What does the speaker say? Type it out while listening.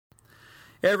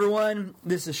Hey everyone,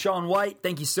 this is Sean White.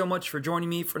 Thank you so much for joining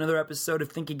me for another episode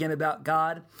of Think Again About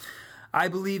God. I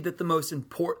believe that the most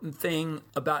important thing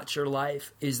about your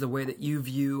life is the way that you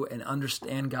view and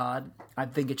understand God. I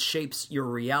think it shapes your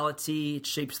reality. It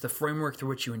shapes the framework through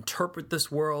which you interpret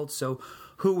this world. So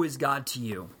who is God to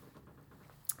you?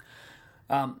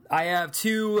 I have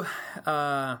two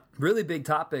really big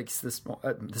topics this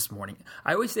morning.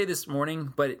 I always say this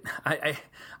morning, but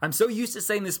I'm so used to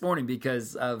saying this morning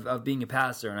because of being a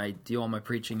pastor, and I do all my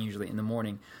preaching usually in the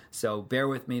morning. So bear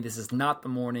with me. This is not the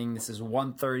morning. This is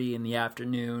 1:30 in the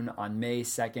afternoon on May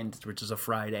 2nd, which is a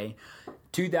Friday,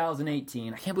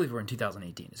 2018. I can't believe we're in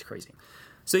 2018. It's crazy.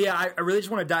 So yeah, I really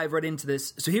just want to dive right into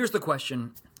this. So here's the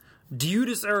question. Do you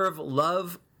deserve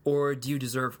love or do you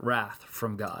deserve wrath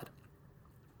from God?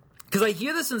 Because I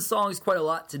hear this in songs quite a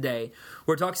lot today,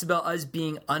 where it talks about us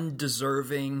being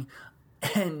undeserving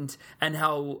and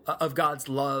how of God's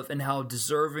love and how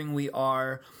deserving we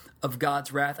are of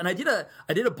God's wrath. And I did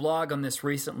a blog on this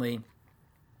recently.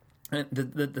 And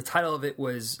the title of it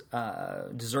was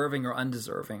Deserving or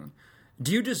Undeserving.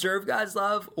 Do you deserve God's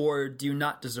love or do you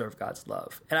not deserve God's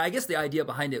love? And I guess the idea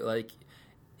behind it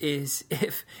is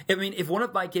if one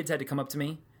of my kids had to come up to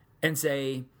me and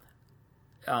say,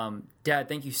 Dad,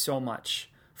 thank you so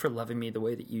much for loving me the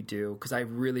way that you do, because I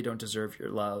really don't deserve your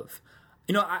love.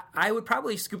 You know, I would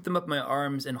probably scoop them up in my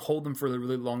arms and hold them for a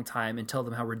really long time and tell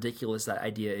them how ridiculous that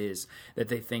idea is, that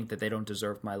they think that they don't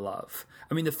deserve my love.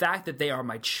 I mean, the fact that they are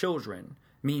my children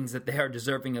means that they are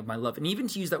deserving of my love. And even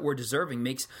to use that word deserving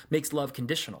makes love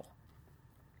conditional.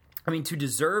 I mean, to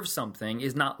deserve something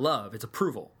is not love, it's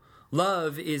approval.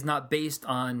 Love is not based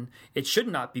on, it should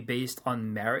not be based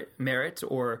on merit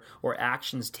or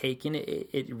actions taken.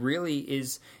 It really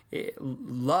is,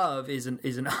 love is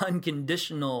an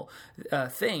unconditional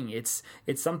thing. It's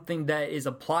something that is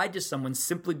applied to someone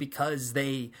simply because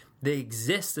they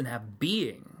exist and have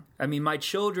being. I mean, my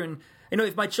children,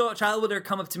 if my child were to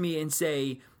come up to me and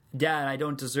say, Dad, I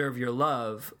don't deserve your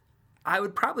love, I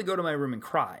would probably go to my room and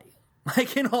cry.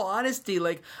 Like, in all honesty,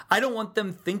 I don't want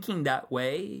them thinking that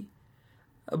way.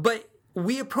 But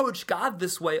we approach God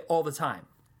this way all the time.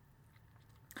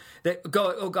 That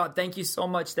go, oh God, thank you so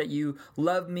much that you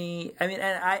love me. I mean,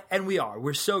 and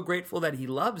we're so grateful that He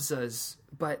loves us.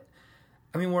 But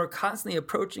I mean, we're constantly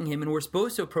approaching Him, and we're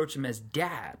supposed to approach Him as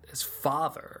Dad, as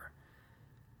Father.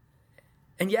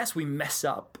 And yes, we mess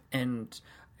up, and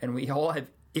we all have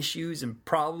issues and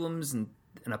problems and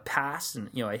a past and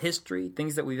a history,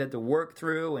 things that we've had to work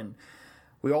through, and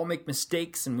we all make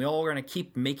mistakes, and we all are going to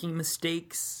keep making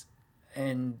mistakes.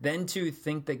 And then to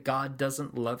think that God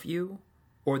doesn't love you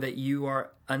or that you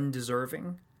are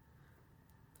undeserving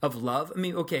of love. I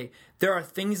mean, okay, there are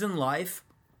things in life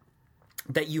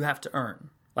that you have to earn.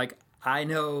 Like, I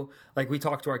know, we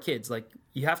talk to our kids,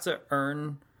 you have to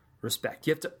earn respect.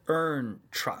 You have to earn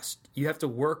trust. You have to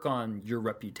work on your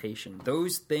reputation.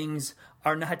 Those things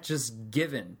are not just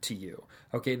given to you,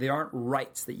 okay? They aren't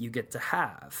rights that you get to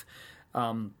have.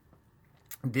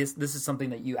 This is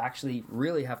something that you actually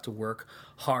really have to work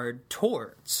hard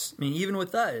towards. I mean, even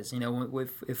with us,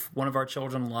 if one of our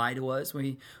children lie to us,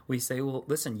 we say, well,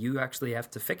 listen, you actually have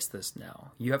to fix this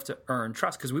now. You have to earn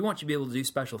trust, because we want you to be able to do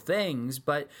special things,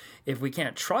 but if we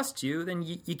can't trust you, then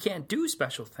you can't do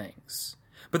special things.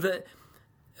 But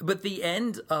the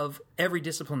end of every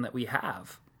discipline that we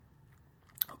have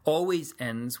always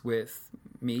ends with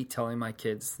me telling my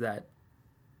kids that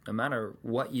no matter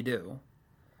what you do,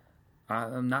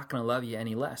 I'm not going to love you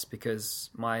any less,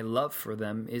 because my love for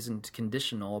them isn't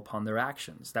conditional upon their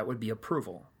actions. That would be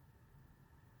approval.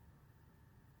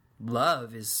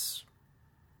 Love is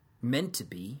meant to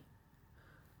be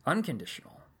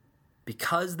unconditional.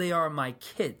 Because they are my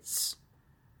kids,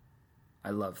 I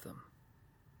love them.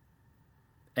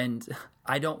 And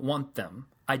I don't want them,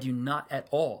 I do not at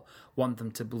all want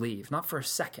them to believe, not for a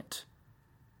second,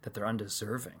 that they're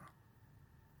undeserving.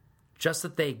 Just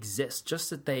that they exist, just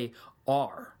that they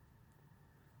are,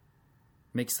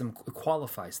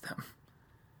 qualifies them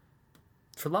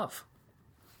for love.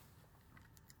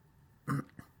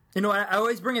 I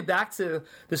always bring it back to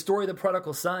the story of the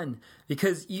prodigal son,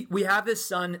 because we have this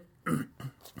son.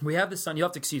 You'll have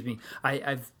to excuse me.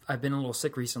 I've been a little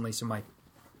sick recently, so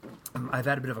I've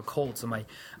had a bit of a cold. So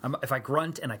if I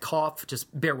grunt and I cough, just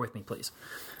bear with me, please.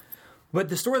 But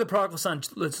the story of the prodigal son,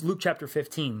 it's Luke chapter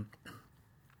 15.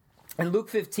 In Luke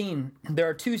 15, there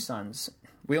are two sons.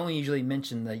 We only usually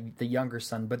mention the younger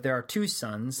son, but there are two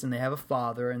sons, and they have a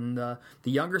father, and the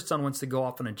younger son wants to go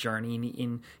off on a journey,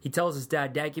 and he tells his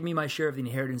dad, Dad, give me my share of the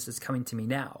inheritance that's coming to me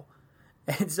now.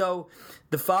 And so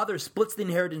the father splits the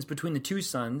inheritance between the two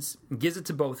sons, gives it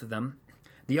to both of them.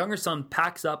 The younger son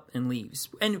packs up and leaves.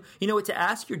 And you know what? To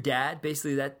ask your dad,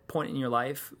 basically that point in your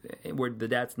life where the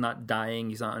dad's not dying,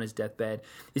 he's not on his deathbed,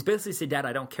 is basically say, Dad,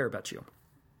 I don't care about you.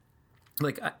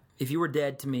 Like, if you were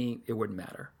dead to me, it wouldn't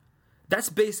matter. That's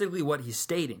basically what he's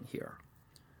stating here.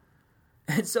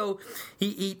 And so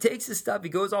he takes his stuff, he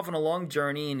goes off on a long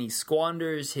journey, and he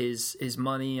squanders his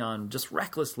money on just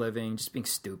reckless living, just being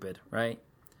stupid, right?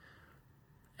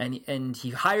 And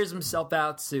he hires himself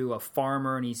out to a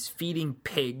farmer, and he's feeding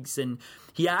pigs, and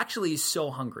he actually is so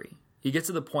hungry. He gets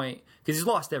to the point, because he's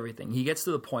lost everything, he gets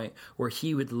to the point where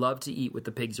he would love to eat what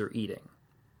the pigs are eating.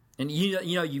 And you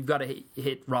know you've got to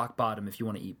hit rock bottom if you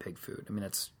want to eat pig food. I mean,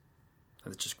 that's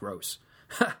just gross.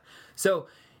 So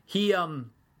he kind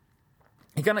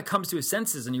of comes to his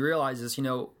senses, and he realizes,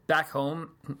 back home,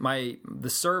 the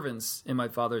servants in my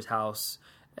father's house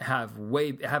have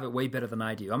it way better than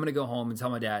I do. I'm going to go home and tell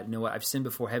my dad, you know what, I've sinned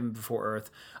before heaven, before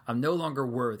earth. I'm no longer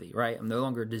worthy, right? I'm no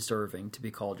longer deserving to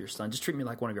be called your son. Just treat me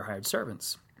like one of your hired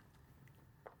servants.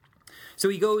 So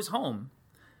he goes home,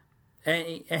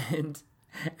 and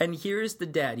here's the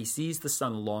dad. He sees the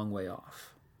son a long way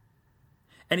off.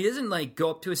 And he doesn't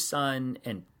go up to his son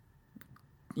and,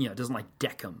 doesn't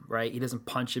deck him, right? He doesn't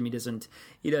punch him. He doesn't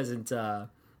do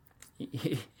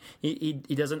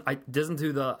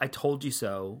the "I told you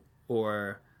so"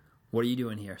 or "What are you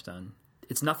doing here, son?"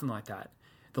 It's nothing like that.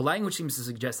 The language seems to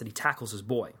suggest that he tackles his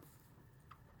boy,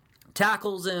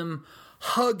 tackles him,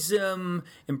 hugs him,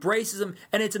 embraces him,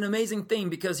 and it's an amazing thing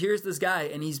because here's this guy,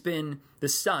 and he's been the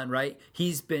son, right?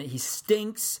 He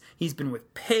stinks. He's been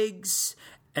with pigs,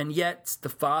 and yet the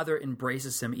father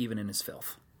embraces him even in his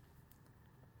filth,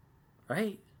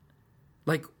 right?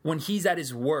 Like when he's at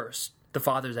his worst, the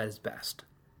father's at his best,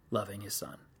 loving his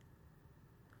son.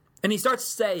 And he starts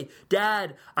to say,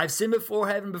 Dad, I've sinned before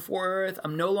heaven, before earth.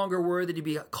 I'm no longer worthy to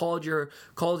be called your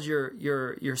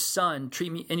son.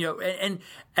 Treat me, and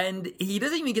he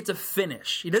doesn't even get to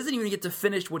finish. He doesn't even get to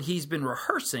finish what he's been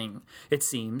rehearsing, it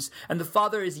seems. And the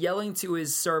father is yelling to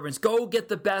his servants, go get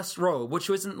the best robe, which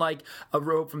isn't like a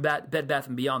robe from Bed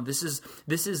Bath & Beyond. This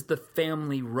is the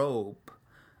family robe.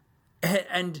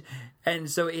 And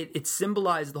so it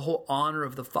symbolizes the whole honor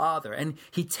of the father. And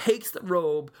he takes the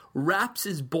robe, wraps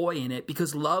his boy in it,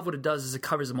 because love, what it does is it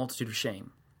covers a multitude of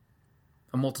shame,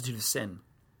 a multitude of sin.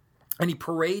 And he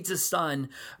parades his son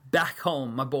back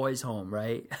home. My boy's home,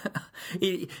 right?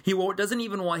 He doesn't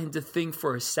even want him to think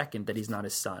for a second that he's not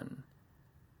his son.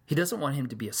 He doesn't want him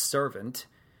to be a servant,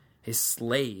 his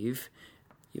slave.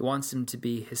 He wants him to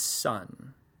be his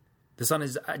son. The son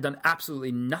has done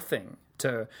absolutely nothing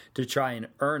to try and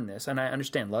earn this. And I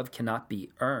understand love cannot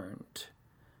be earned.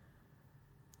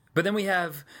 But then we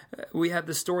have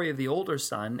the story of the older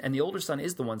son, and the older son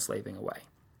is the one slaving away.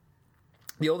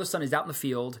 The older son is out in the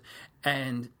field,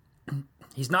 and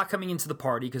he's not coming into the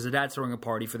party because the dad's throwing a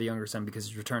party for the younger son because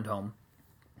he's returned home.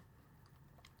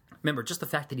 Remember, just the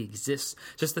fact that he exists,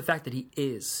 just the fact that he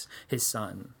is his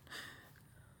son,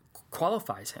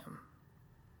 qualifies him.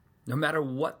 No matter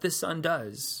what the son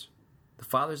does, the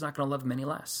father's not going to love him any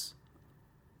less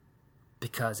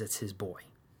because it's his boy.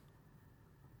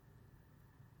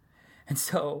 And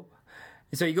so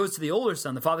he goes to the older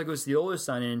son. The father goes to the older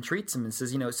son and entreats him and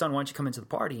says, son, why don't you come into the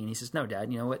party? And he says, no,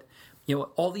 Dad, you know what?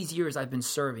 All these years I've been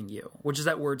serving you, which is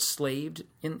that word slaved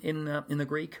in the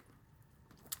Greek.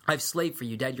 I've slaved for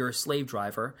you, Dad. You're a slave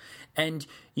driver. And,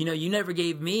 you never even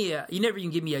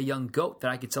gave me a young goat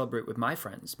that I could celebrate with my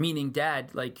friends. Meaning,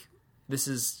 Dad, this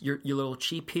is, you're a little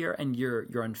cheap here and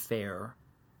you're unfair.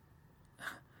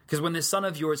 Because when this son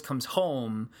of yours comes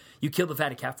home, you kill the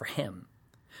fatted calf for him.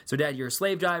 So, Dad, you're a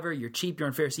slave driver, you're cheap, you're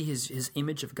unfair. See, his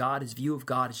image of God, his view of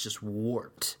God is just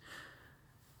warped.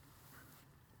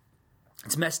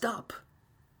 It's messed up.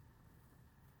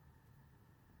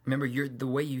 Remember, the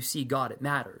way you see God, it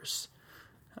matters.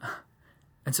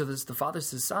 And so the father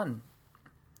says, son,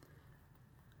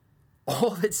 all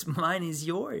that's mine is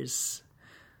yours.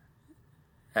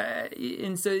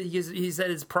 And so he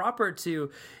said it's proper to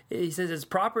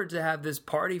have this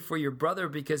party for your brother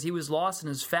because he was lost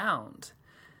and is found.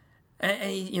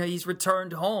 And he's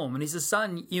returned home, and he says,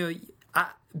 son,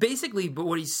 basically, but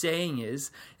what he's saying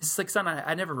is, it's like, son,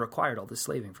 I never required all this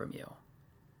slaving from you.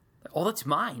 All that's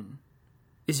mine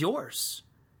is yours.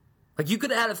 Like, you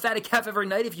could have had a fatted calf every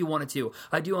night if you wanted to.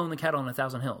 I do own the cattle on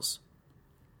 1,000 hills.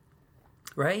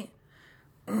 Right?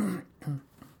 And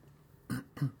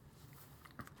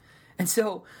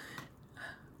so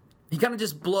he kind of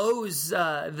just blows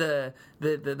the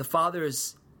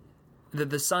father's,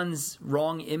 the son's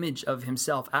wrong image of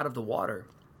himself out of the water.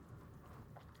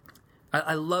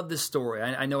 I love this story.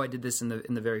 I know I did this in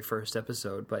the very first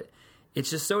episode, but it's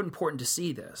just so important to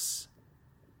see this.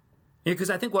 Because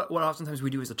I think what oftentimes we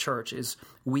do as a church is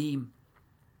we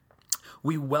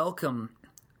welcome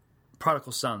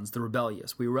prodigal sons, the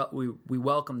rebellious. We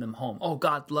welcome them home. Oh,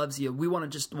 God loves you. We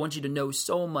want you to know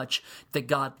so much that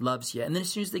God loves you. And then as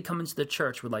soon as they come into the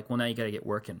church, we're like, well, now you got to get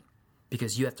working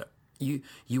because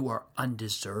you are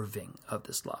undeserving of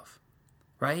this love,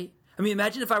 right? I mean,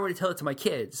 imagine if I were to tell it to my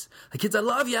kids, like, kids, I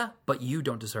love you, but you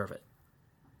don't deserve it.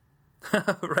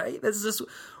 Right? This is just,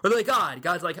 or they're like,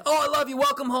 God's like, oh, I love you,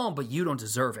 welcome home, but you don't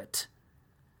deserve it.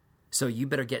 So you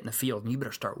better get in the field and you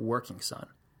better start working, son.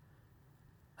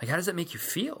 Like, how does that make you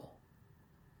feel?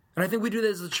 And I think we do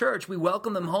that as a church. We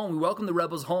welcome them home. We welcome the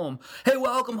rebels home. Hey,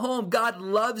 welcome home. God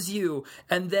loves you.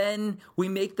 And then we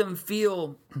make them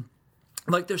feel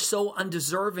like they're so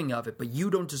undeserving of it, but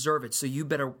you don't deserve it. So you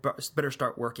better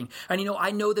start working. And I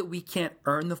know that we can't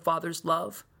earn the Father's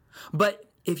love, but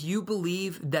if you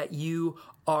believe that you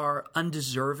are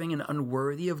undeserving and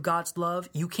unworthy of God's love,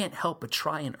 you can't help but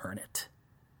try and earn it.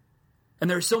 And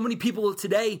there are so many people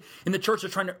today in the church that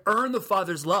are trying to earn the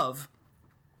Father's love,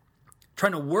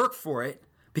 trying to work for it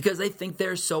because they think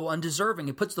they're so undeserving.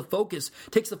 It takes the focus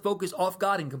off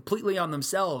God and completely on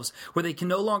themselves, where they can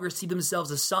no longer see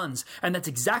themselves as sons. And that's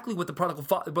exactly what the father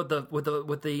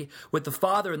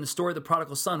in the story of the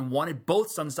prodigal son wanted both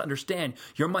sons to understand.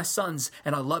 You're my sons,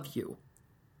 and I love you.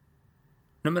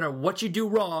 No matter what you do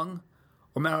wrong,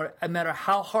 or no matter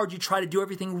how hard you try to do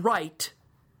everything right,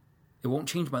 it won't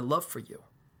change my love for you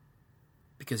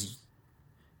because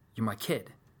you're my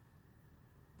kid.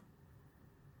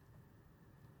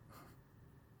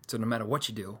 So no matter what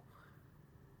you do,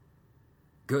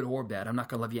 good or bad, I'm not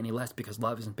going to love you any less because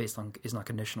love is not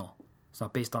conditional. It's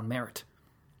not based on merit.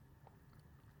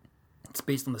 It's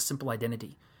based on the simple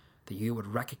identity that you would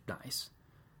recognize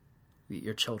that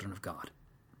you're children of God.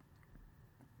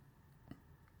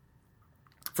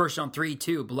 1 John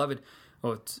 3:2, beloved.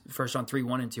 Oh, it's 1 John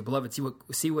 3:1 and 2. Beloved,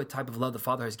 see what type of love the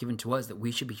Father has given to us, that we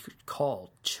should be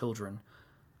called children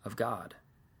of God.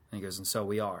 And he goes, and so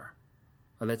we are.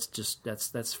 Well, that's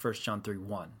 1 John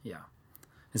 3:1. Yeah.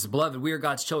 It says, beloved, we are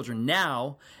God's children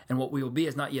now, and what we will be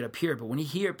has not yet appeared. But when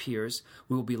he appears,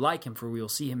 we will be like him, for we will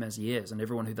see him as he is. And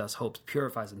everyone who thus hopes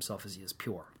purifies himself as he is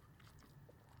pure.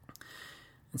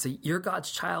 And so you're God's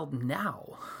child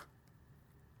now.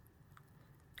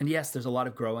 And yes, there's a lot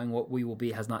of growing. What we will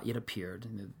be has not yet appeared.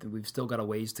 We've still got a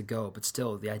ways to go. But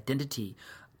still, the identity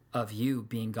of you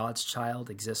being God's child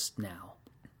exists now.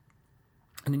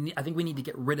 And I think we need to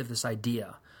get rid of this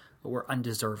idea that we're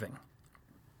undeserving.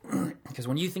 Because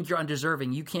when you think you're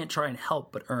undeserving, you can't try and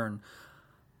help but earn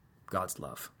God's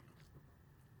love.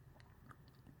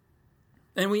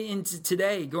 And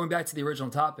today, going back to the original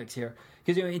topics here,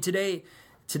 because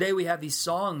today we have these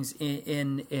songs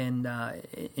in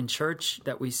church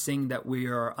that we sing that we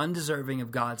are undeserving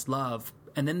of God's love,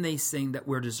 and then they sing that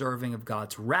we're deserving of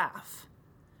God's wrath.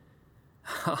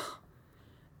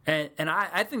 And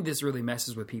I think this really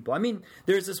messes with people. I mean,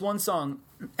 there's this one song,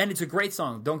 and it's a great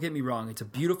song. Don't get me wrong. It's a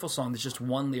beautiful song. There's just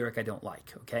one lyric I don't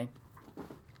like, okay?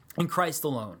 In Christ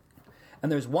alone.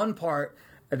 And there's one part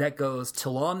that goes,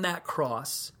 till on that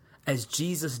cross, as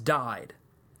Jesus died,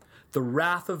 the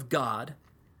wrath of God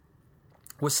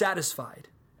was satisfied.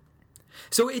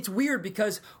 So it's weird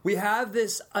because we have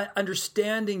this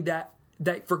understanding that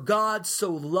for God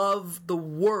so loved the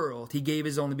world, he gave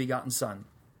his only begotten Son.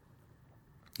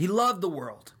 He loved the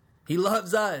world. He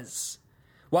loves us.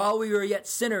 While we were yet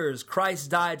sinners,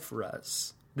 Christ died for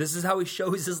us. This is how he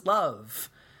shows his love.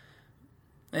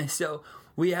 And so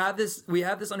we have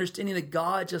this understanding that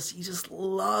God he just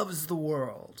loves the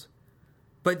world.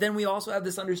 But then we also have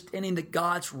this understanding that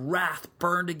God's wrath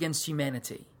burned against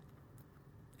humanity.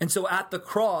 And so at the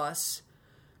cross,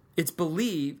 it's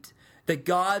believed that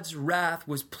God's wrath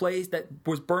was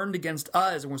burned against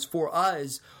us and was for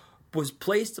us, was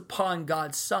placed upon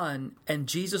God's Son, and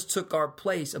Jesus took our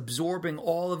place, absorbing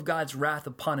all of God's wrath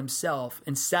upon himself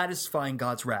and satisfying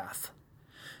God's wrath.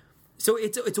 So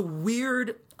it's a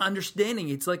weird understanding.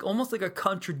 It's almost like a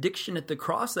contradiction at the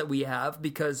cross that we have,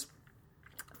 because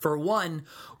for one,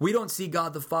 we don't see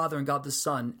God the Father and God the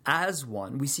Son as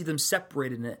one. We see them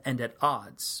separated and at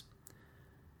odds.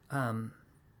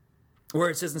 Where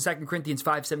it says in 2 Corinthians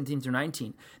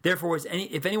 5:17-19, therefore,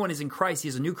 if anyone is in Christ, he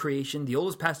is a new creation. The old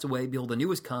has passed away. Behold, the new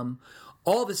has come.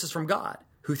 All this is from God,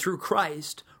 who through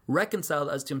Christ reconciled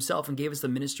us to himself and gave us the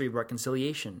ministry of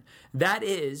reconciliation. That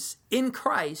is, in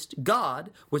Christ,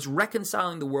 God was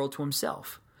reconciling the world to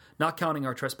himself, not counting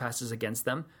our trespasses against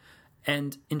them,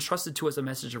 and entrusted to us a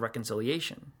message of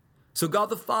reconciliation. So God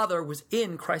the Father was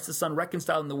in Christ the Son,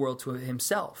 reconciling the world to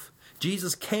himself.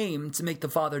 Jesus came to make the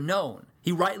Father known.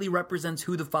 He rightly represents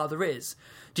who the Father is.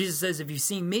 Jesus says, if you've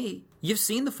seen me, you've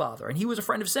seen the Father. And he was a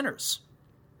friend of sinners.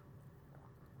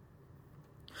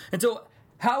 And so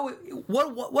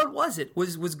what was it?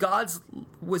 Was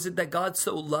it that God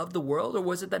so loved the world, or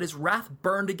was it that his wrath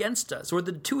burned against us? Or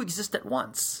did the two exist at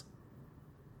once?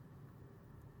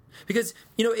 Because,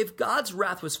 if God's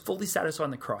wrath was fully satisfied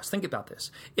on the cross, think about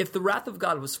this. If the wrath of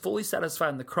God was fully satisfied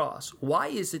on the cross, why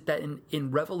is it that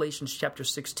in Revelation chapter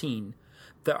 16,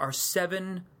 there are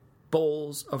 7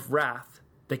 bowls of wrath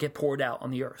that get poured out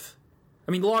on the earth?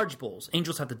 I mean, large bowls.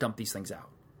 Angels have to dump these things out.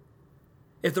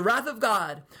 If the wrath of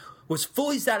God was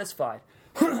fully satisfied,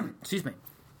 excuse me,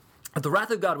 if the wrath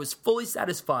of God was fully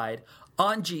satisfied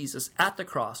on Jesus at the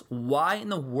cross, why in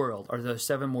the world are there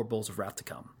 7 more bowls of wrath to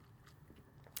come?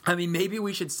 I mean, maybe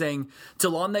we should sing,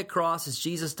 till on that cross as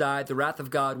Jesus died, the wrath of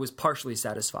God was partially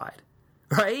satisfied,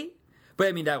 right?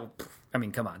 But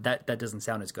come on, that doesn't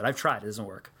sound as good. I've tried, it doesn't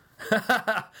work.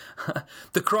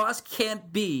 The cross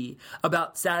can't be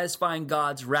about satisfying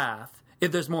God's wrath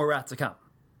if there's more wrath to come.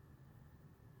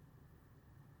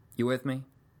 You with me?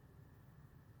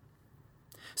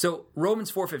 So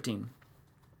Romans 4:15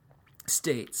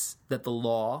 states that the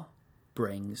law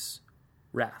brings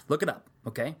wrath. Look it up,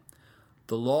 okay?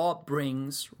 The law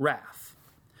brings wrath.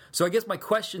 So I guess my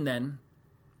question then,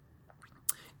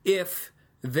 if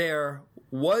there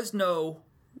was no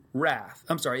wrath,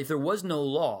 if there was no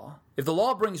law, if the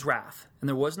law brings wrath and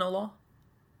there was no law,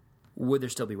 would there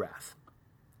still be wrath?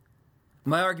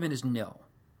 My argument is no.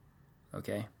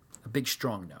 Okay? A big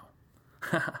strong no.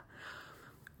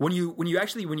 When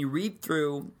you read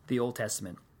through the Old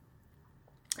Testament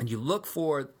and you look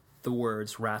for the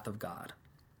words wrath of God,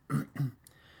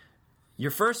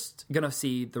 you're first going to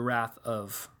see the wrath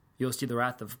of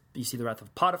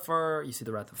Potiphar, you see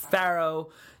the wrath of Pharaoh,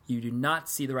 you do not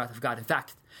see the wrath of God. In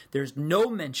fact, there's no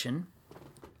mention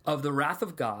of the wrath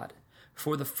of God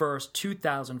for the first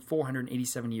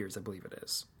 2,487 years, I believe it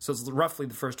is. So it's roughly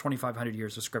the first 2,500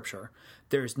 years of Scripture.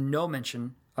 There is no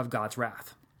mention of God's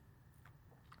wrath.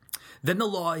 Then the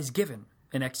law is given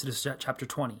in Exodus chapter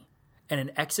 20. And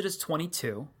in Exodus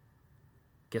 22,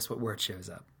 guess what word shows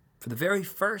up? For the very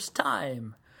first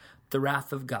time, the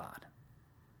wrath of God.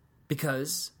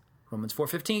 Because, Romans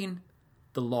 4:15,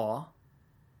 the law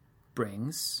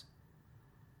brings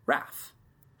wrath.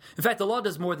 In fact, the law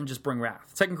does more than just bring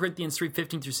wrath. 2 Corinthians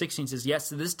 3:15-16 says, yes,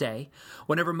 to this day,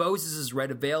 whenever Moses is read,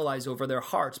 a veil lies over their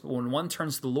hearts, but when one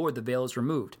turns to the Lord, the veil is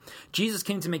removed. Jesus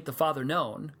came to make the Father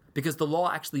known because the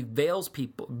law actually veils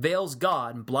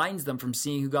God and blinds them from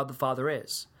seeing who God the Father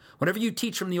is. Whenever you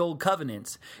teach from the old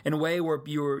covenant in a way where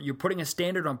you're putting a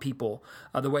standard on people,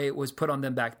 the way it was put on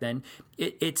them back then,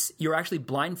 you're actually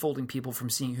blindfolding people from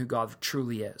seeing who God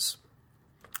truly is.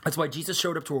 That's why Jesus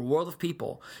showed up to a world of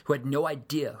people who had no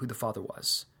idea who the Father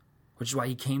was, which is why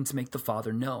he came to make the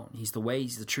Father known. He's the way,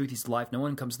 he's the truth, he's the life. No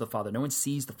one comes to the Father. No one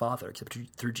sees the Father except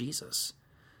through Jesus.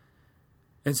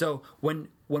 And so when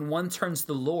one turns to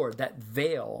the Lord, that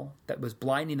veil that was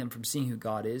blinding them from seeing who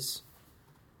God is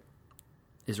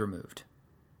removed.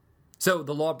 So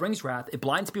the law brings wrath. It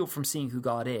blinds people from seeing who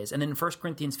God is. And then in 1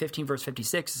 Corinthians 15, verse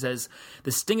 56, it says,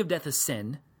 the sting of death is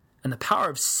sin, and the power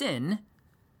of sin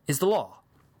is the law.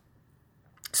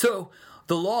 So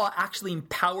the law actually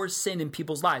empowers sin in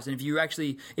people's lives. And if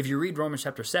you read Romans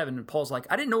chapter 7, and Paul's like,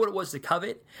 I didn't know what it was to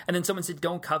covet. And then someone said,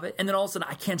 don't covet. And then all of a sudden,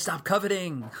 I can't stop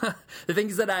coveting. The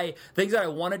things that I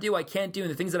want to do, I can't do.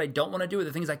 And the things that I don't want to do are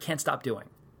the things I can't stop doing.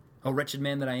 Oh, wretched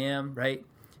man that I am, right?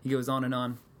 He goes on and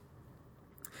on.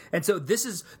 And so this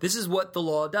is what the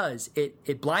law does.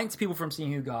 It blinds people from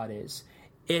seeing who God is.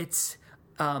 It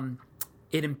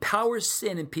empowers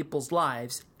sin in people's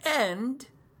lives. And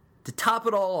to top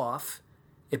it all off,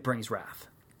 it brings wrath.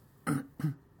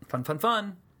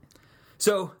 Fun.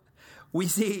 So we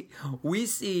see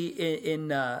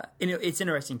in it's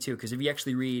interesting too, because if you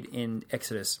actually read in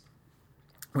Exodus,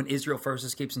 when Israel first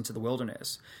escapes into the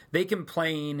wilderness, they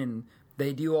complain and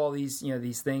they do all these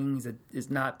things that is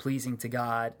not pleasing to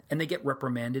God, and they get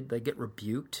reprimanded, they get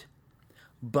rebuked.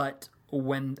 But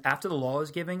when after the law is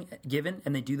given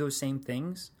and they do those same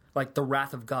things, like the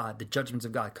wrath of God, the judgments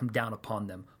of God come down upon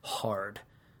them hard.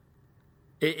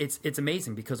 It's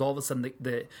amazing because all of a sudden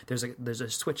there's a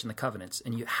switch in the covenants,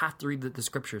 and you have to read the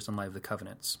scriptures in light of the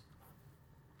covenants.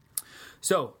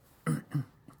 So,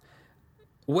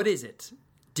 what is it?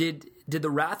 Did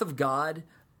the wrath of God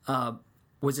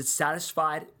was it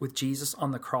satisfied with Jesus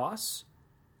on the cross,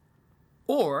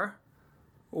 or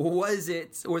was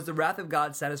the wrath of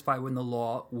God satisfied when the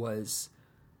law was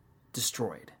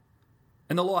destroyed?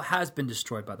 And the law has been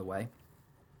destroyed, by the way,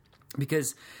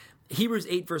 because Hebrews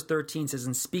 8 verse 13 says,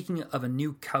 in speaking of a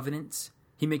new covenant,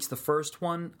 he makes the first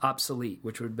one obsolete,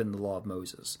 which would have been the law of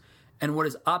Moses. And what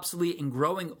is obsolete and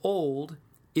growing old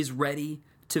is ready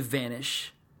to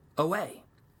vanish away.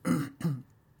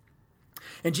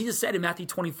 And Jesus said in Matthew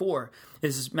 24,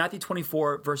 this is Matthew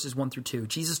 24 verses 1 through 2,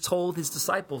 Jesus told his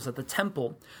disciples that the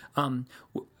temple,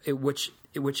 which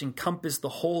encompassed the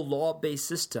whole law-based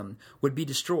system, would be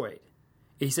destroyed.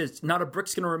 He says, not a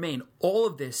brick's going to remain. All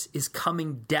of this is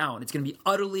coming down. It's going to be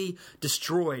utterly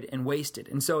destroyed and wasted.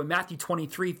 And so in Matthew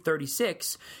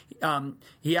 23:36,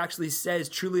 he actually says,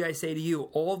 truly I say to you,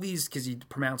 all these, because he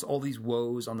pronounced all these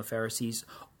woes on the Pharisees,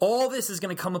 all this is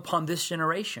going to come upon this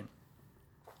generation.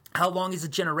 How long is a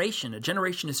generation? A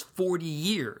generation is 40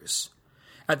 years.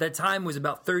 At that time was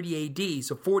about 30 AD,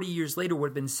 so 40 years later would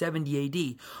have been 70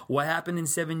 AD. What happened in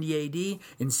 70 AD?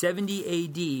 In 70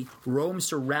 AD, Rome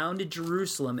surrounded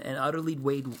Jerusalem and utterly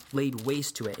laid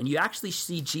waste to it. And you actually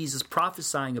see Jesus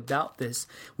prophesying about this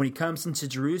when he comes into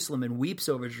Jerusalem and weeps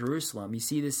over Jerusalem. You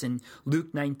see this in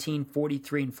Luke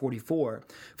 19:43 and 44.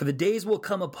 For the days will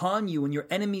come upon you when your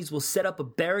enemies will set up a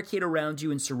barricade around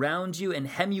you and surround you and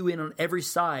hem you in on every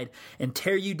side and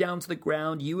tear you down to the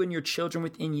ground, you and your children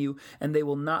within you, and they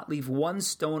will not leave one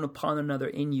stone upon another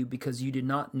in you, because you did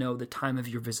not know the time of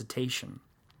your visitation.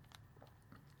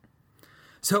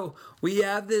 So we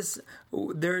have this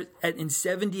there in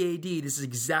 70 AD. This is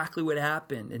exactly what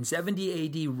happened. In 70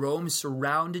 AD, Rome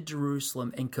surrounded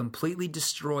Jerusalem and completely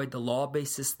destroyed the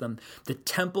law-based system. The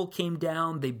temple came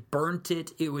down. They burnt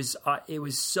it. It was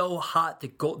so hot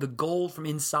that the gold from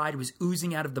inside was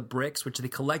oozing out of the bricks, which they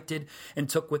collected and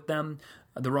took with them.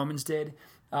 The Romans did.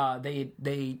 They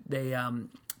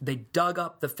dug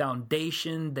up the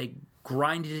foundation. They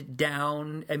grinded it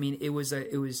down. I mean, it was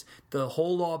the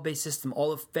whole law-based system.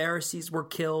 All the Pharisees were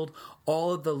killed.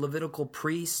 All of the Levitical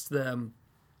priests, the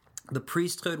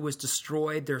priesthood was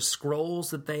destroyed. Their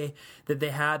scrolls that they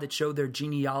had that showed their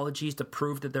genealogies to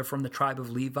prove that they're from the tribe of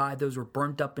Levi, those were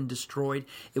burnt up and destroyed.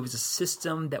 It was a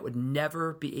system that would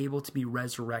never be able to be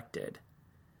resurrected.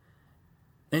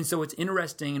 And so it's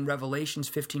interesting in Revelations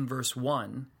 15 verse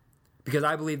 1, because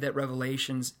I believe that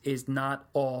Revelations is not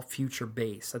all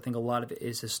future-based. I think a lot of it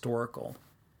is historical.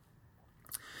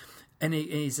 And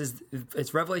he says,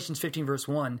 it's Revelations 15 verse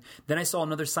 1, then I saw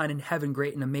another sign in heaven,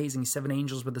 great and amazing, 7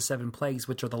 angels with the 7 plagues,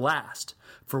 which are the last.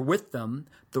 For with them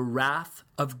the wrath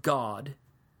of God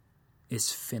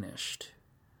is finished.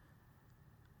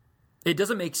 It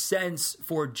doesn't make sense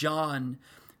for John,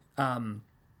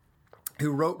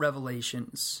 who wrote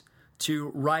Revelations,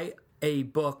 to write a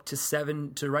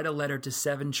letter to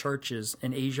 7 churches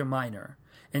in Asia Minor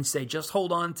and say, just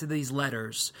hold on to these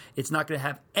letters. It's not going to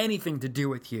have anything to do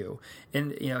with you.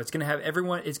 And, it's going to have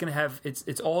everyone,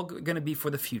 it's all going to be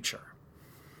for the future.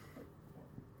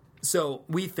 So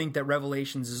we think that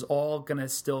Revelations is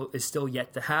still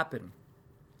yet to happen.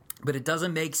 But it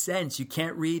doesn't make sense. You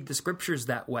can't read the scriptures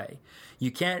that way.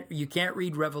 You can't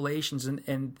read Revelations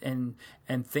and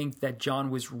think that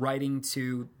John was writing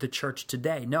to the church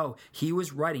today. No, he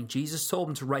was writing. Jesus told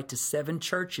him to write to 7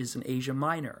 churches in Asia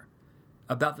Minor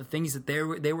about the things that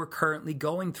they were currently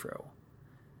going through.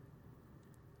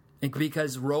 And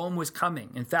because Rome was coming.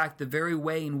 In fact, the very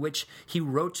way in which he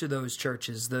wrote to those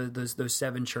churches, those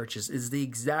 7 churches, is the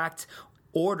exact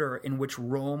order in which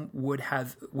Rome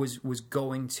was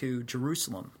going to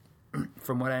Jerusalem,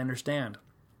 from what I understand.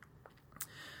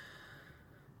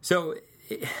 So,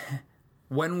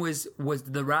 when was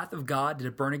the wrath of God? Did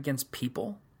it burn against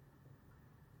people,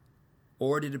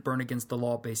 or did it burn against the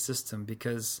law-based system?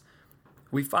 Because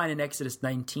we find in Exodus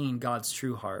 19 God's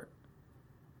true heart.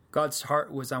 God's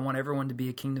heart was, I want everyone to be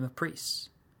a kingdom of priests.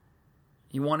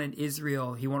 He wanted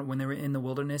Israel. When they were in the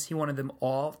wilderness, he wanted them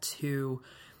all to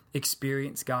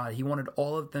experience God. He wanted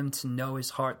all of them to know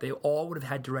his heart. They all would have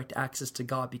had direct access to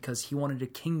God because he wanted a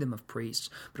kingdom of priests.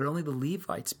 But only the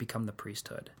Levites become the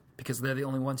priesthood because they're the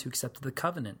only ones who accepted the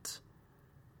covenant.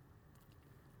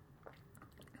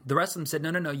 The rest of them said,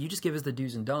 no, you just give us the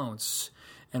do's and don'ts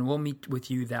and we'll meet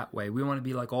with you that way. We want to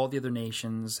be like all the other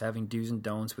nations, having do's and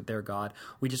don'ts with their God.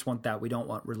 We just want that. We don't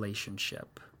want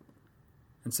relationship.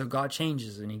 And so God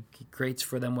changes and he creates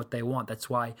for them what they want. That's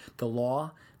why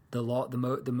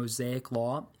the Mosaic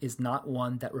law is not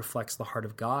one that reflects the heart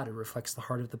of God. It reflects the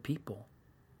heart of the people.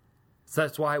 So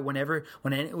that's why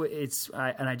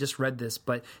I just read this,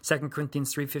 but 2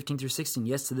 Corinthians 3:15 through 16,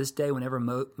 yes, to this day, whenever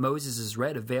Moses is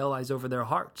read, a veil lies over their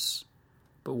hearts.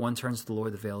 But one turns to the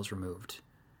Lord, the veil is removed.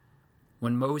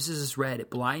 When Moses is read,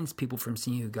 it blinds people from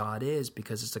seeing who God is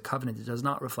because it's a covenant that does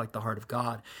not reflect the heart of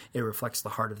God. It reflects the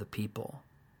heart of the people.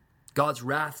 God's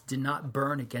wrath did not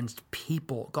burn against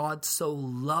people. God so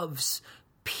loves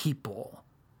people.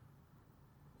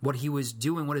 What he was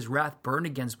doing, what his wrath burned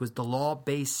against, was the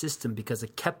law-based system, because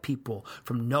it kept people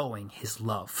from knowing his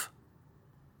love.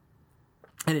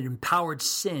 And it empowered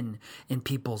sin in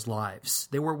people's lives.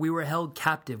 We were held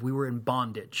captive. We were in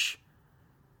bondage.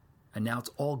 And now it's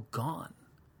all gone.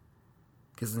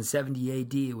 Because in 70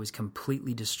 AD, it was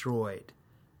completely destroyed.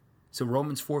 So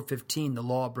Romans 4:15, the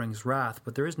law brings wrath,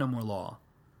 but there is no more law.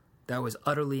 That was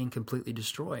utterly and completely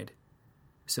destroyed.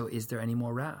 So is there any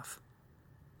more wrath?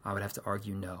 I would have to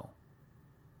argue no.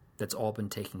 That's all been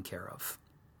taken care of.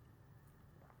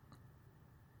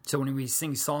 So when we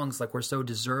sing songs like we're so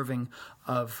deserving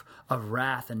of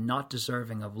wrath and not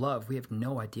deserving of love, we have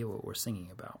no idea what we're singing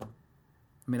about.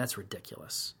 I mean, that's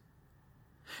ridiculous.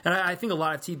 And I think a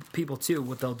lot of people, too,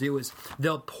 what they'll do is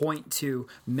they'll point to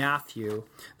Matthew.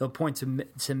 They'll point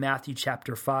to Matthew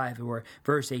chapter 5, where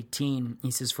verse 18,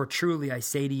 he says, "For truly I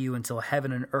say to you, until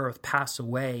heaven and earth pass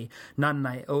away, not an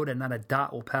iota, not a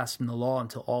dot will pass from the law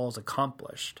until all is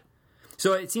accomplished."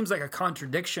 So it seems like a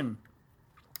contradiction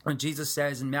when Jesus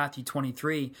says in Matthew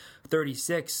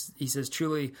 23:36, he says,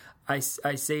 "Truly I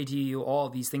say to you all,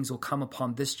 these things will come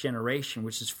upon this generation,"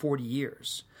 which is 40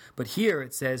 years. But here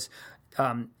it says,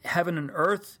 heaven and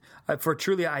earth, for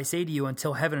truly I say to you,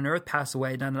 until heaven and earth pass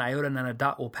away, not an iota, not a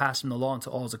dot will pass from the law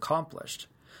until all is accomplished.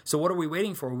 So what are we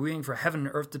waiting for? Are we waiting for heaven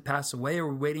and earth to pass away, or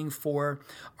are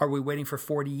we waiting for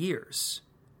 40 years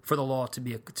for the law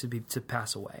to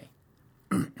pass away?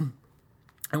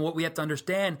 And what we have to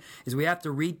understand is we have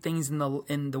to read things in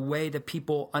the way that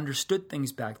people understood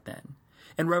things back then.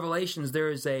 In Revelations, there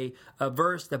is a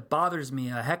verse that bothers me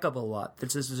a heck of a lot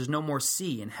that says there's no more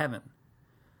sea in heaven.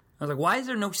 I was like, why is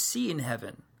there no sea in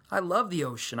heaven? I love the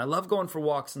ocean. I love going for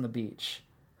walks on the beach.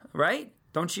 Right?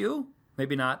 Don't you?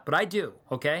 Maybe not, but I do,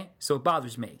 okay? So it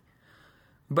bothers me.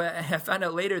 But I found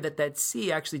out later that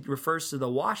sea actually refers to the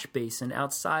wash basin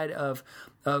outside of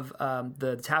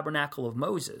the tabernacle of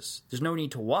Moses. There's no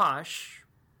need to wash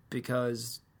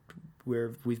because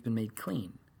we've been made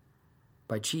clean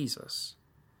by Jesus.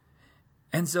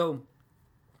 And so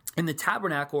in the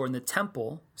tabernacle, or in the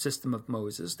temple system of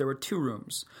Moses, there were two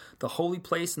rooms, the holy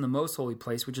place and the most holy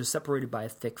place, which is separated by a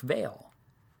thick veil.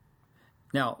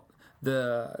 Now,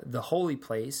 the holy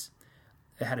place,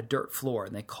 it had a dirt floor,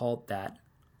 and they called that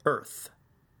earth.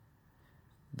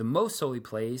 The most holy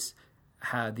place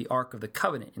had the Ark of the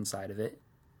Covenant inside of it,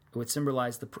 which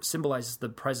symbolizes the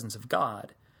presence of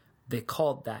God. They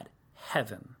called that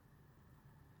heaven.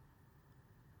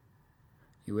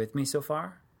 You with me so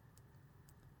far?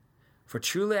 For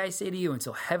truly I say to you,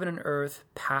 until heaven and earth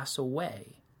pass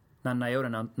away, not an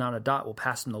iota, not a dot will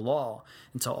pass from the law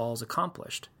until all is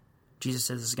accomplished. Jesus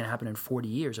says this is going to happen in 40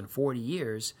 years. In 40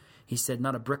 years, he said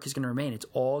not a brick is going to remain. It's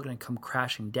all going to come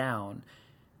crashing down.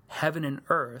 Heaven and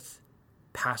earth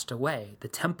passed away. The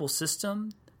temple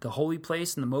system, the holy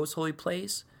place and the most holy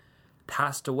place,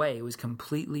 passed away. It was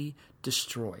completely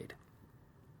destroyed.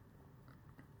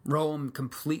 Rome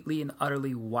completely and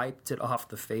utterly wiped it off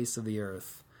the face of the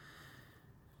earth.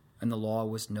 And the law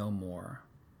was no more.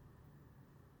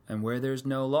 And where there's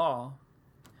no law,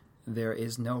 there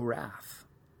is no wrath.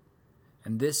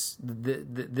 And this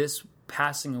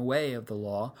passing away of the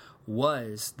law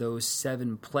was those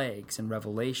 7 plagues and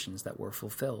revelations that were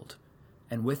fulfilled.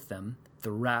 And with them,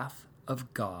 the wrath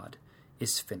of God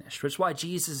is finished. Which is why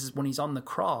Jesus, when he's on the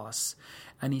cross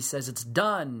and he says, it's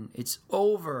done, it's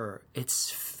over, it's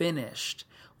finished.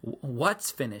 What's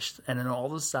finished? And then all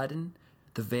of a sudden,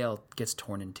 the veil gets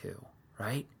torn in two,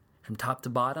 right? From top to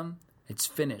bottom, it's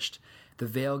finished. The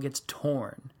veil gets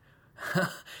torn.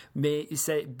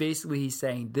 Basically, he's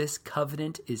saying this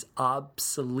covenant is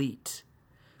obsolete.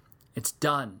 It's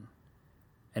done.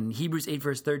 And in Hebrews 8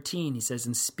 verse 13, he says,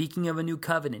 in speaking of a new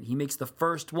covenant, he makes the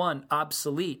first one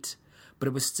obsolete, but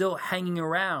it was still hanging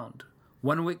around.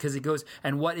 One week, because it goes,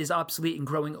 and what is obsolete and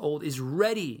growing old is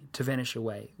ready to vanish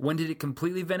away. When did it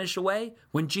completely vanish away?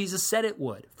 When Jesus said it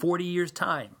would, 40 years'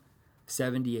 time,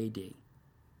 70 AD.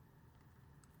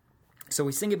 So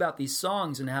we sing about these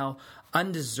songs and how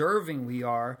undeserving we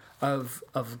are of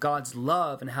God's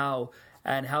love, and how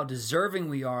deserving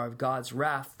we are of God's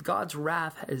wrath. God's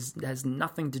wrath has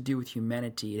nothing to do with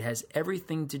humanity. It has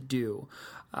everything to do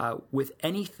with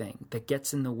anything that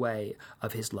gets in the way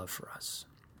of his love for us.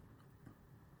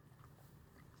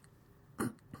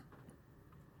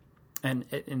 And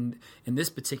in this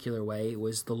particular way, it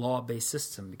was the law-based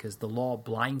system, because the law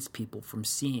blinds people from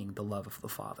seeing the love of the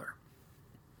Father.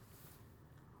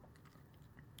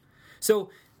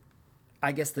 So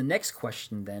I guess the next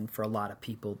question then for a lot of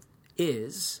people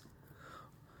is,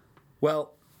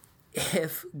 well,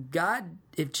 if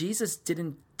Jesus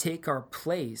didn't take our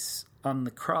place on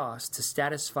the cross to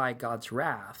satisfy God's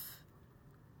wrath,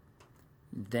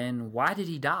 then why did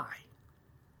he die?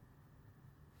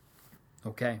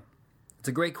 Okay. It's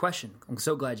a great question. I'm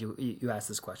so glad you asked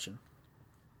this question.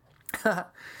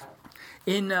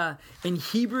 In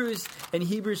Hebrews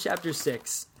chapter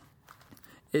 6,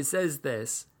 it says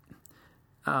this.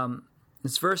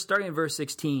 Starting in verse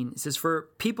 16, it says, "For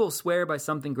people swear by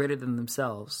something greater than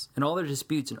themselves, and all their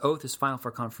disputes an oath is final for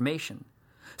confirmation.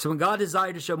 So when God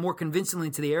desired to show more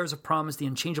convincingly to the heirs of promise the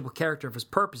unchangeable character of his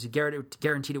purpose, he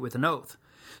guaranteed it with an oath,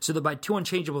 so that by two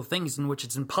unchangeable things in which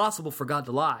it's impossible for God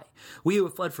to lie, we who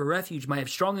have fled for refuge might have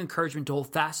strong encouragement to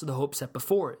hold fast to the hope set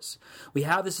before us. We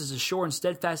have this as a sure and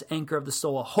steadfast anchor of the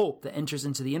soul, a hope that enters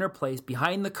into the inner place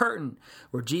behind the curtain,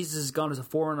 where Jesus has gone as a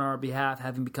forerunner on our behalf,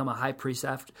 having become a high priest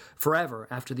forever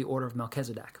after the order of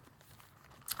Melchizedek."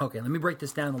 Okay, let me break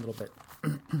this down a little bit.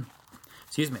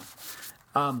 Excuse me.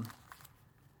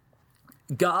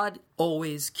 God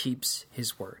always keeps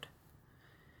his word.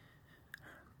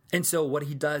 And so what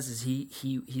he does is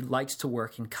he likes to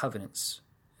work in covenants.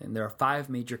 And there are 5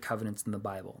 major covenants in the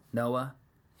Bible: Noah,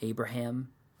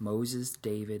 Abraham, Moses,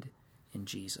 David, and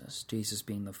Jesus. Jesus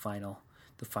being the final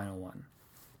one.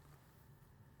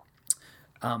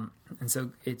 And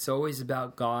so it's always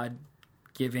about God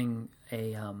giving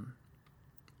a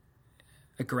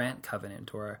grant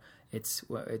covenant, or it's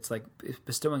like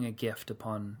bestowing a gift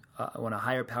upon when a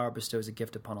higher power bestows a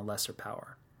gift upon a lesser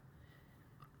power.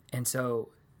 And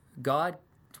so God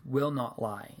will not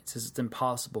lie. It says it's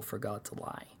impossible for God to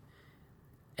lie.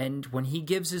 And when he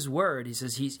gives his word, he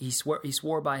says he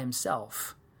swore by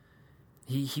himself.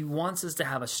 He wants us to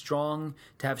have strong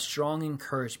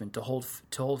encouragement, to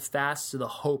hold fast to the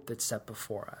hope that's set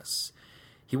before us.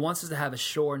 He wants us to have a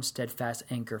sure and steadfast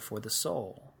anchor for the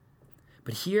soul.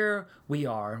 But here we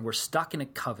are, and we're stuck in a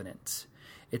covenant.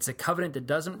 It's a covenant that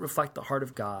doesn't reflect the heart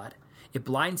of God. It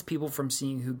blinds people from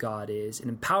seeing who God is. It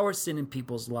empowers sin in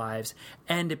people's lives,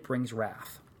 and it brings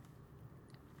wrath.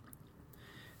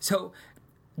 So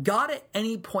God at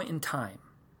any point in time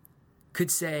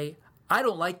could say, "I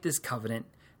don't like this covenant.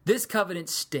 This covenant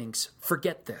stinks.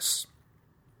 Forget this."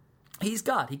 He's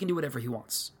God. He can do whatever he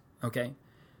wants. Okay?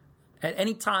 At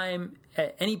any time,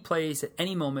 at any place, at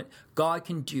any moment, God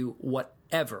can do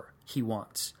whatever he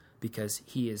wants because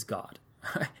he is God.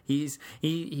 This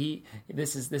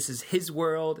is his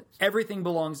world. Everything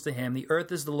belongs to him. The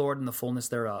earth is the Lord and the fullness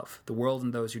thereof, the world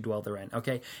and those who dwell therein.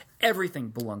 Okay? Everything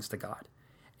belongs to God.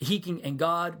 And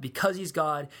God, because he's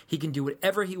God, he can do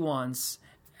whatever he wants,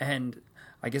 and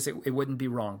I guess it wouldn't be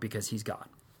wrong because he's God.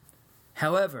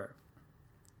 However,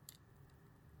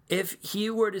 if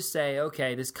he were to say,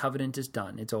 "Okay, this covenant is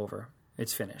done, it's over,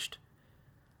 it's finished,"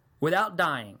 without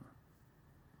dying,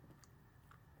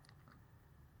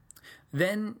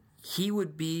 then he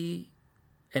would be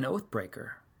an oath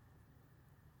breaker,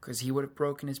 because he would have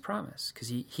broken his promise, because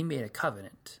he made a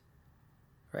covenant,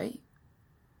 right?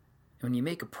 And when you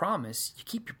make a promise, you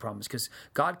keep your promise, because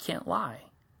God can't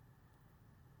lie.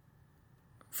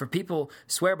 For people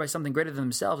swear by something greater than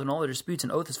themselves, and all their disputes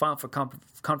an oath is final for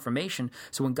confirmation.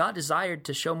 So when God desired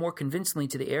to show more convincingly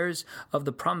to the heirs of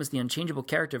the promise the unchangeable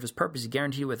character of his purpose, he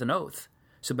guaranteed it with an oath.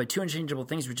 So by two unchangeable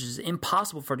things, which is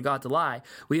impossible for God to lie,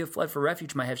 we have fled for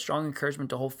refuge, might have strong encouragement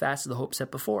to hold fast to the hope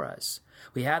set before us.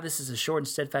 We have this as a sure and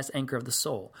steadfast anchor of the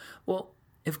soul. Well,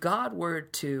 if God were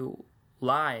to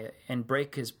lie and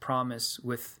break his promise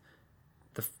with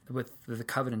the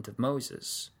covenant of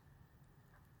Moses,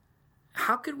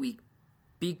 how could we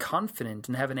be confident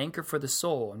and have an anchor for the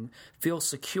soul and feel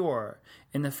secure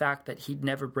in the fact that he'd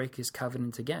never break his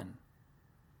covenant again?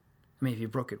 I mean, if he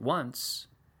broke it once,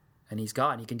 and he's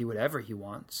God, and he can do whatever he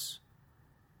wants,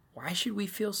 why should we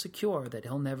feel secure that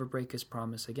he'll never break his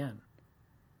promise again?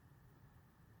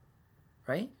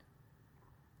 Right?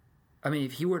 I mean,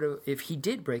 if he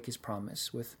did break his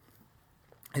promise with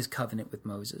his covenant with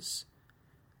Moses,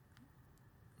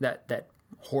 that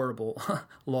horrible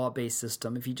law-based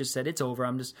system, if he just said, "It's over,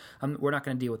 we're not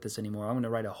going to deal with this anymore, I'm going to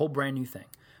write a whole brand new thing,"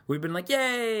 we've been like,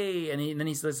 "Yay!" And then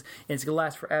he says, "It's going to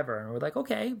last forever," and we're like,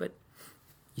 "Okay, but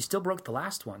you still broke the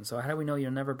last one, so how do we know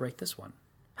you'll never break this one?"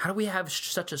 How do we have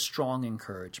such a strong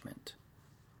encouragement?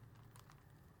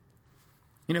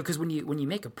 Because when you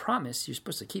make a promise, you're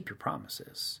supposed to keep your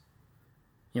promises.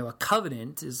 A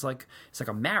covenant is it's like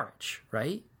a marriage,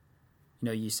 right?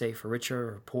 You say for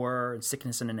richer or poorer, in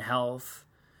sickness and in health,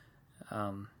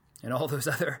 and all those,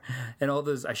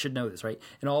 I should know this, right?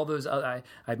 And all those, I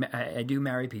do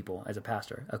marry people as a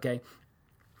pastor, okay?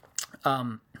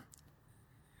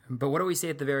 But what do we say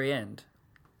at the very end?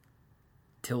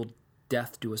 Till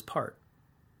death do us part,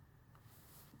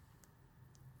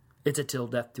 It's a till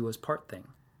death do us part thing,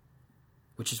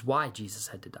 which is why Jesus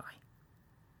had to die.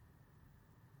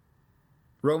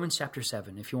 Romans chapter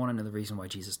 7, if you want to know the reason why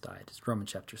Jesus died, it's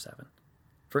Romans chapter 7.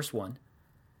 Verse 1,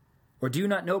 or do you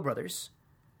not know, brothers,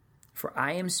 for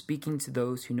I am speaking to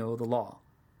those who know the law,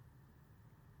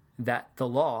 that the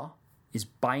law is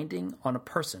binding on a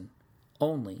person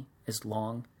only as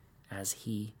long as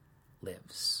he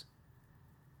lives.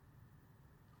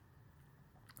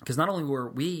 Because not only were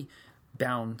we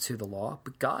bound to the law,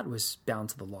 but God was bound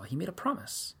to the law. He made a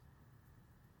promise.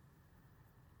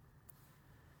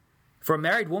 For a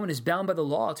married woman is bound by the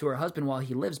law to her husband while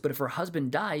he lives, but if her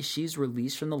husband dies, she's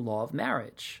released from the law of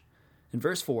marriage. In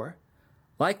verse 4,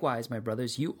 likewise, my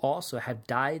brothers, you also have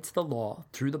died to the law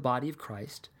through the body of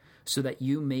Christ, so that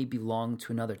you may belong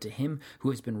to another, to him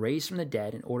who has been raised from the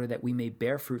dead, in order that we may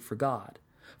bear fruit for God.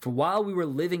 For while we were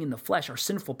living in the flesh, our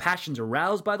sinful passions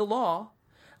aroused by the law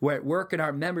were at work in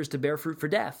our members to bear fruit for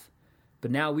death. But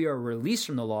now we are released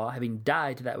from the law, having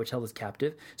died to that which held us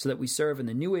captive, so that we serve in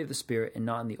the new way of the Spirit and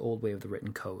not in the old way of the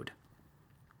written code.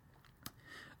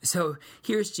 So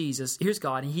here's Jesus, here's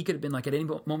God, and he could have been like at any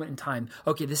moment in time,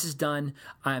 okay, this is done,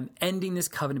 I'm ending this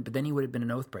covenant, but then he would have been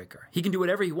an oath breaker. He can do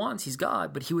whatever he wants, he's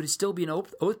God, but he would still be an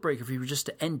oath breaker if he were just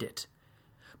to end it.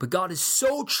 But God is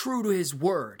so true to his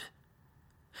word,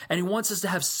 and he wants us to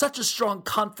have such a strong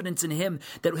confidence in him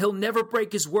that he'll never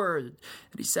break his word.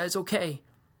 And he says, okay,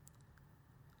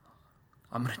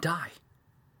 I'm going to die.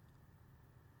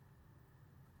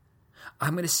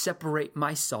 I'm going to separate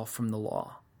myself from the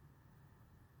law.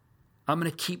 I'm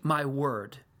going to keep my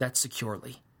word that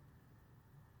securely.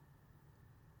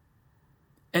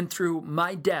 And through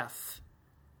my death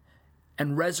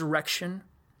and resurrection,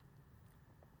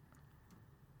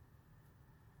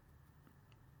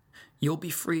 you'll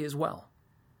be free as well.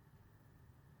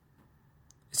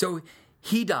 So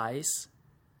he dies,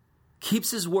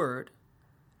 keeps his word,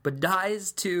 but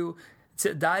dies to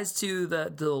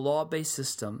the law-based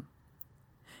system.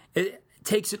 It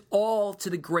takes it all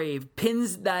to the grave,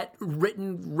 pins that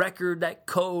written record, that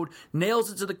code,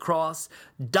 nails it to the cross,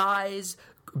 dies,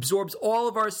 absorbs all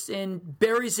of our sin,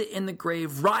 buries it in the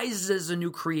grave, rises as a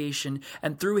new creation,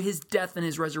 and through his death and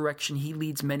his resurrection, he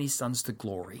leads many sons to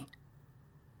glory.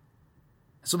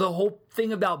 So the whole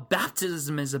thing about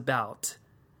baptism is about,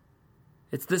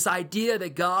 it's this idea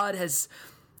that God has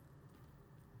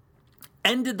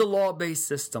ended the law-based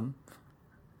system,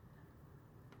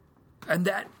 and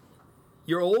that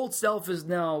your old self is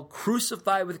now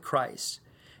crucified with Christ,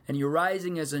 and you're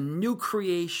rising as a new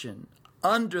creation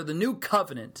under the new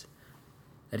covenant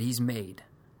that he's made.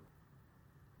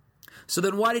 So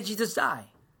then why did Jesus die?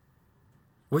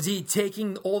 Was he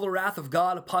taking all the wrath of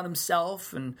God upon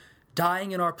himself and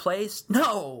dying in our place?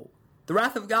 No! The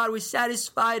wrath of God was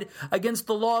satisfied against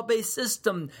the law-based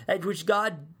system at which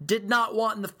God did not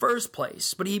want in the first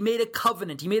place. But he made a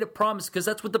covenant. He made a promise because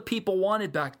that's what the people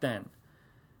wanted back then.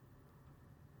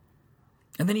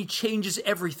 And then he changes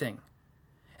everything.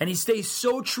 And he stays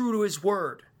so true to his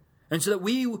word. And so that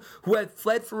we who have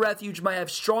fled for refuge might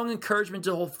have strong encouragement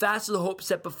to hold fast to the hope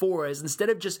set before us. Instead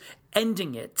of just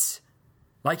ending it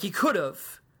like he could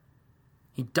have,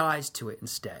 he dies to it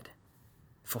instead,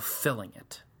 fulfilling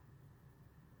it.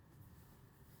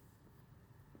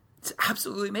 It's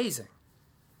absolutely amazing.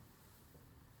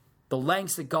 The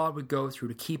lengths that God would go through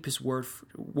to keep his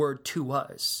word to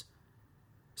us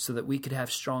so that we could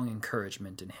have strong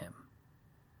encouragement in him.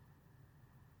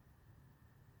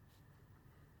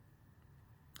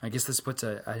 I guess this puts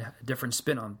a different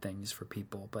spin on things for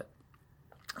people, but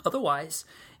otherwise,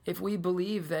 if we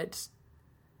believe that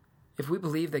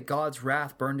God's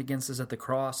wrath burned against us at the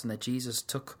cross and that Jesus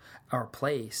took our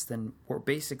place, then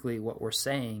what we're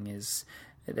saying is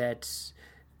that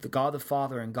the God the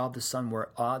Father and God the Son were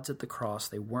at odds at the cross.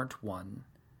 They weren't one.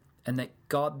 And that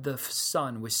God the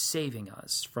Son was saving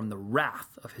us from the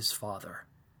wrath of his Father.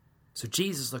 So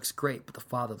Jesus looks great, but the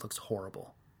Father looks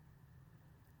horrible.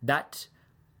 That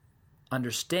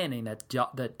understanding,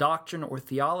 that doctrine or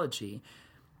theology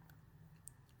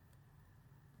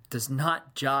does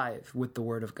not jive with the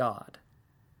Word of God,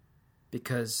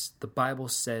 because the Bible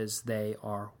says they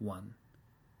are one.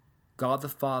 God the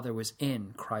Father was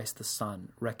in Christ the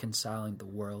Son, reconciling the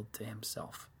world to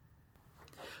himself.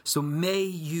 So may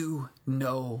you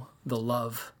know the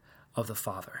love of the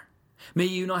Father. May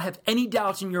you not have any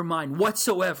doubt in your mind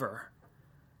whatsoever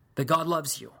that God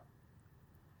loves you.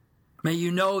 May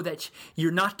you know that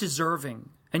you're not deserving,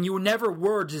 and you never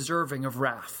were deserving of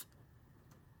wrath.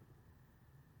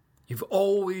 You've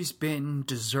always been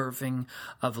deserving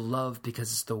of love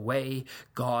because it's the way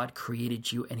God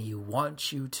created you, and he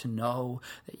wants you to know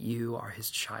that you are his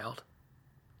child.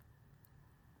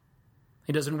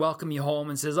 He doesn't welcome you home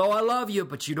and says, "Oh, I love you,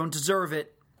 but you don't deserve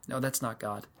it." No, that's not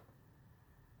God.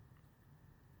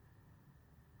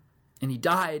 And he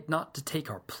died not to take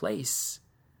our place,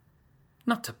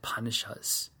 not to punish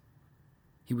us.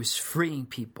 He was freeing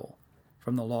people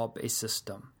from the law-based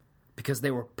system because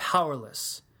they were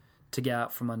powerless to get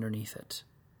out from underneath it.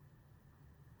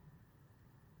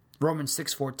 Romans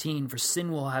 6:14, "For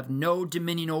sin will have no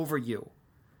dominion over you,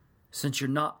 since you're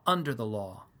not under the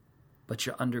law, but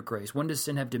you're under grace." When does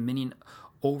sin have dominion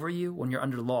over you? When you're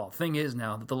under the law. The thing is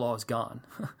now that the law is gone.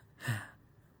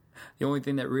 The only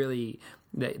thing that really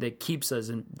that keeps us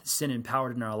in sin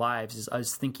empowered in our lives is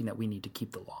us thinking that we need to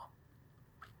keep the law.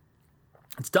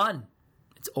 It's done.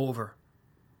 It's over.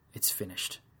 It's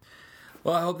finished.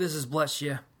 Well, I hope this has blessed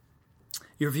you.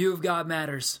 Your view of God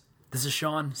matters. This is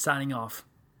Sean signing off.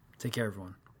 Take care,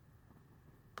 everyone.